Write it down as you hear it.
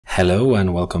Hello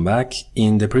and welcome back.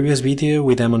 In the previous video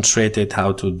we demonstrated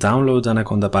how to download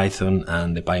Anaconda Python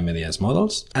and the pymedeas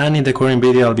models, and in the current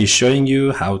video I'll be showing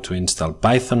you how to install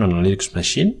Python on a Linux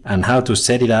machine and how to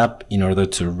set it up in order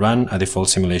to run a default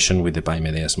simulation with the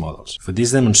pymedeas models. For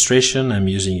this demonstration I'm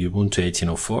using Ubuntu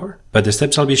 18.04, but the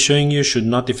steps I'll be showing you should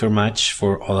not differ much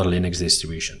for other Linux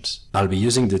distributions. I'll be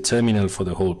using the terminal for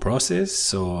the whole process,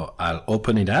 so I'll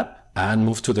open it up and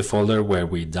move to the folder where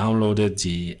we downloaded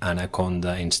the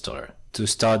Anaconda installer. To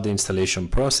start the installation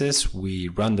process, we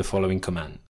run the following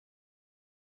command.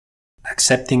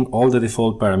 Accepting all the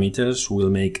default parameters will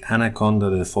make Anaconda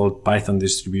the default Python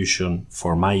distribution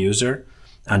for my user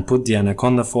and put the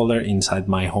Anaconda folder inside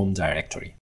my home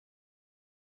directory.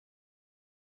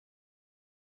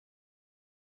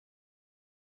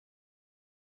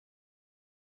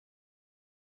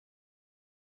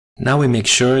 Now we make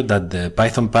sure that the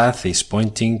Python path is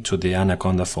pointing to the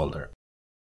Anaconda folder.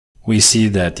 We see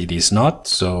that it is not,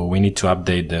 so we need to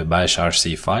update the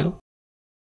bashrc file.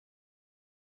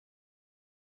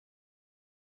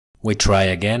 We try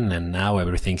again and now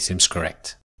everything seems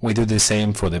correct. We do the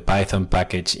same for the Python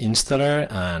package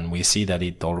installer and we see that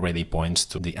it already points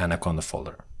to the Anaconda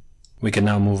folder. We can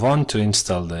now move on to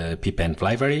install the pypenv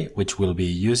library, which we'll be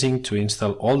using to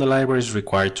install all the libraries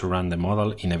required to run the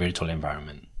model in a virtual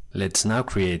environment. Let's now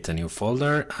create a new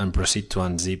folder and proceed to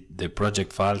unzip the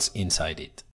project files inside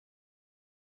it.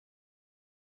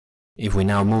 If we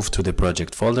now move to the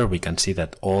project folder, we can see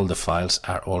that all the files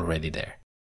are already there.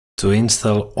 To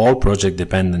install all project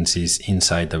dependencies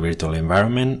inside the virtual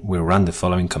environment, we run the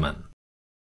following command.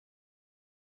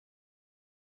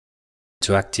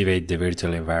 To activate the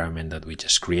virtual environment that we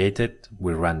just created,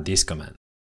 we run this command.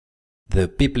 The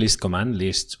piplist command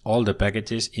lists all the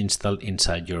packages installed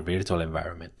inside your virtual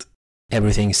environment.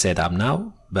 Everything is set up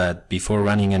now, but before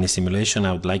running any simulation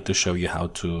I would like to show you how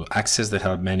to access the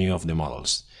help menu of the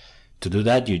models. To do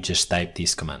that you just type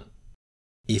this command.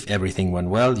 If everything went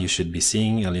well, you should be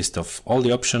seeing a list of all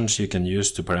the options you can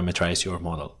use to parameterize your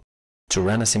model. To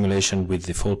run a simulation with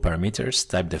default parameters,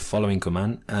 type the following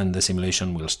command and the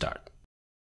simulation will start.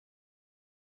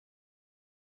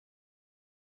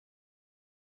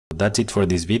 That's it for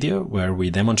this video, where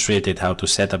we demonstrated how to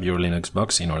set up your Linux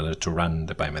box in order to run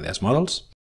the pymedeas models.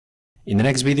 In the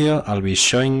next video, I'll be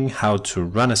showing how to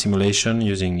run a simulation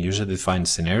using user-defined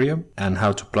scenario and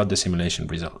how to plot the simulation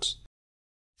results.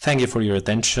 Thank you for your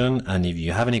attention, and if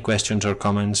you have any questions or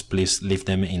comments, please leave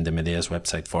them in the Medeas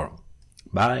website forum.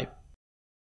 Bye!